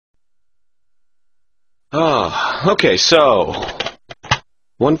Oh, okay, so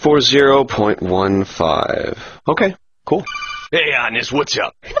 140.15. Okay, cool. Hey, Agnes, what's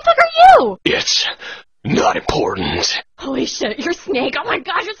up? Who the fuck are you? It's not important. Holy shit, you're Snake. Oh my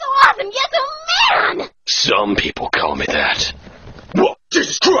gosh, you're so awesome. Yes, oh man! Some people call me that. Whoa,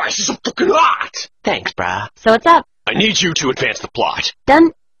 Jesus Christ, you're so fucking hot! Thanks, brah. So what's up? I need you to advance the plot.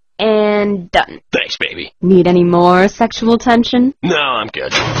 Done and done. Thanks, baby. Need any more sexual tension? No, I'm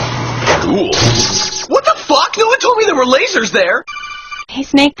good. Cool. What the fuck? No one told me there were lasers there! Hey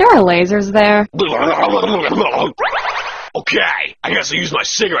Snake, there are lasers there. Okay, I guess I'll use my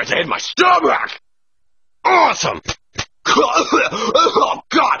cigarette to hit my stomach! Awesome! Oh,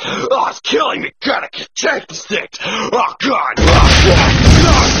 God! Oh, it's killing me! Gotta take the stick! Oh, God!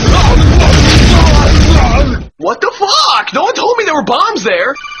 What the fuck? No one told me there were bombs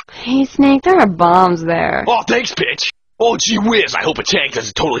there! Hey Snake, there are bombs there. Oh, thanks, bitch! Oh, gee whiz, I hope a tank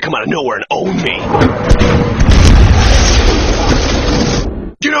doesn't totally come out of nowhere and own me.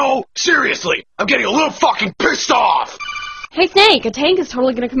 You know, seriously, I'm getting a little fucking pissed off! Hey Snake, a tank is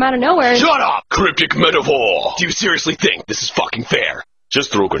totally gonna come out of nowhere. Shut up! Cryptic metaphor! Do you seriously think this is fucking fair?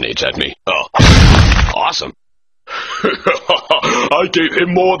 Just throw grenades at me. Oh. Awesome. I gave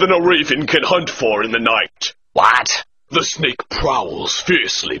him more than a raven can hunt for in the night. What? The snake prowls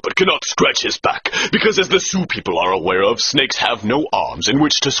fiercely but cannot scratch his back, because as the Sioux people are aware of, snakes have no arms in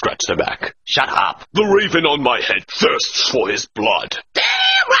which to scratch their back. Shut up. The raven on my head thirsts for his blood.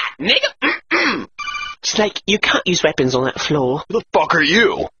 Damn right, nigga. Snake, you can't use weapons on that floor. Who the fuck are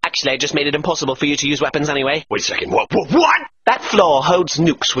you? Actually, I just made it impossible for you to use weapons anyway. Wait a second, what? That floor holds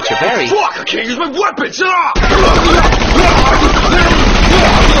nukes, which are very... Fuck, I can't use my weapons! Ah!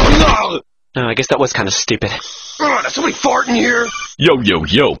 Oh, I guess that was kind of stupid. There's somebody farting here? Yo,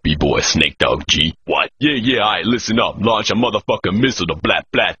 B-boy, Snake Dog G. What? Yeah, alright, listen up. Launch a motherfucking missile to blat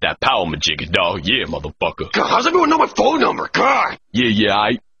that power majigga, dog. Yeah, motherfucker. God, how's everyone know my phone number? God! Yeah,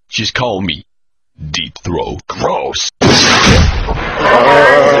 alright. Just call me Deep Throat. Gross. That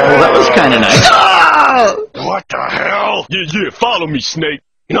was kind of nice. What the hell? Yeah, follow me, Snake.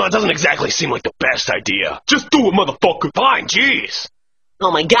 You know, it doesn't exactly seem like the best idea. Just do it, motherfucker. Fine, jeez. Oh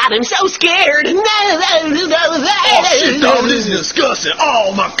my god, I'm so scared! Oh shit, dog, this is disgusting.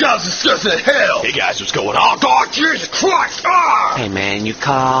 Oh my god, it's disgusting as hell. Hey guys, what's going on? Oh, Jesus Christ! Ah! Hey man, you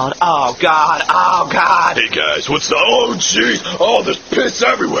called? Oh god. Hey guys, what's the... Oh jeez! Oh, there's piss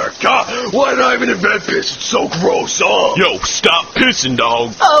everywhere. God, why did I even invent piss? It's so gross. Oh. Yo, stop pissing,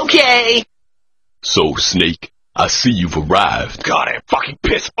 dog. Okay. So, Snake, I see you've arrived. God, I have fucking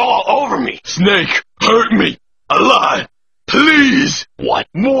piss all over me. Snake, hurt me. A lot. Please. What?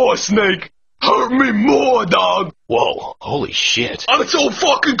 More, Snake. Hurt me more, dog. Whoa, holy shit. I'm so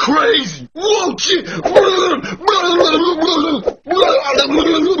fucking crazy. Whoa, shit.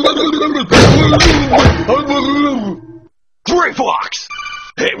 Gray Fox!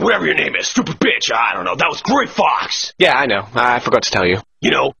 Hey, whatever your name is, stupid bitch, I don't know, that was Gray Fox! Yeah, I know. I forgot to tell you. You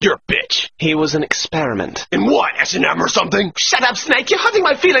know, you're a bitch. He was an experiment. In what, S&M or something? Shut up, Snake, you're hurting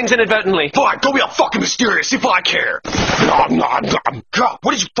my feelings inadvertently. Fine, go be all fucking mysterious, see if I care. God,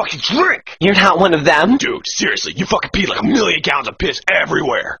 what did you fucking drink? You're not one of them. Dude, seriously, you fucking peed like 1,000,000 gallons of piss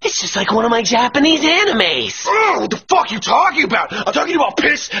everywhere. It's just like one of my Japanese animes. Oh, what the fuck are you talking about? I'm talking about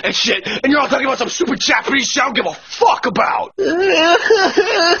piss and shit, and you're all talking about some stupid Japanese shit I don't give a fuck about. No,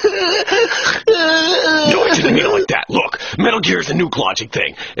 I didn't mean it like that. Look, Metal Gear is a nuke launching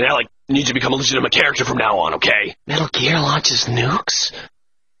thing, and I, need to become a legitimate character from now on, okay? Metal Gear launches nukes?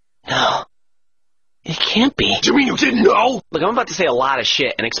 No. It can't be. Do you mean you didn't know? Look, I'm about to say a lot of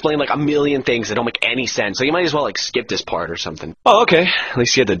shit and explain like 1,000,000 things that don't make any sense, so you might as well skip this part or something. Oh, okay. At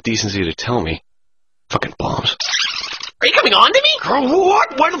least you had the decency to tell me. Fucking bombs. Are you coming on to me?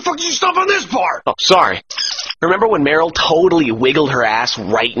 What? Why the fuck did you stop on this part? Oh, sorry. Remember when Meryl totally wiggled her ass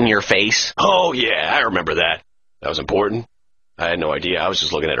right in your face? Oh, yeah, I remember that. That was important. I had no idea. I was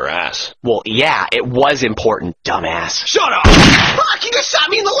just looking at her ass. Well, yeah, it was important, dumbass. Shut up! Fuck, you just shot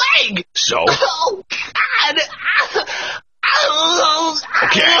me in the leg! So? Oh, God!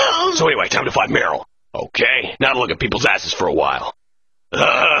 Okay, so anyway, time to find Meryl. Okay, now to look at people's asses for a while.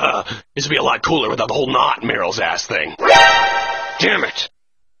 This would be a lot cooler without the whole knot in Meryl's ass thing. Damn it!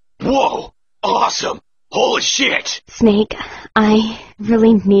 Whoa! Awesome! Holy shit! Snake, I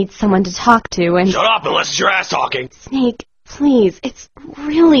really need someone to talk to and... Shut up unless it's your ass talking! Snake, please, it's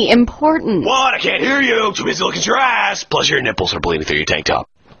really important. What? I can't hear you! Too busy looking at your ass! Plus your nipples are bleeding through your tank top.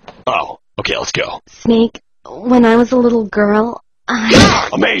 Oh, okay, let's go. Snake, when I was a little girl,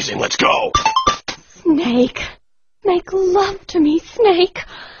 Amazing, let's go! Snake, make love to me, Snake.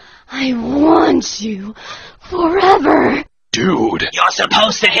 I want you forever. Dude. You're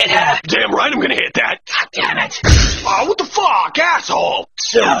supposed to hit her. Damn right I'm gonna hit that. God damn it. Oh, what the fuck, asshole?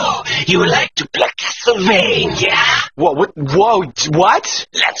 So, you like to play Castlevania? Whoa, what?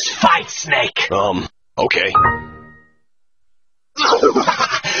 Let's fight, Snake. Okay. Oh,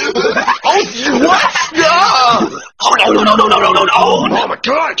 what? No! Oh, no. Oh my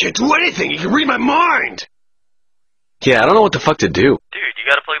god, I can't do anything. You can read my mind. Yeah, I don't know what the fuck to do. Dude, you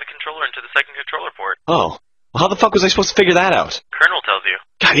gotta plug the controller into the second controller port. Oh. Well, how the fuck was I supposed to figure that out? Colonel tells you.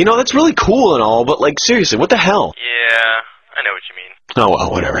 God, you know, that's really cool and all, but, like, seriously, what the hell? Yeah, I know what you mean. Oh, well,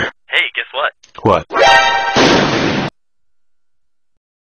 whatever. Hey, guess what? What?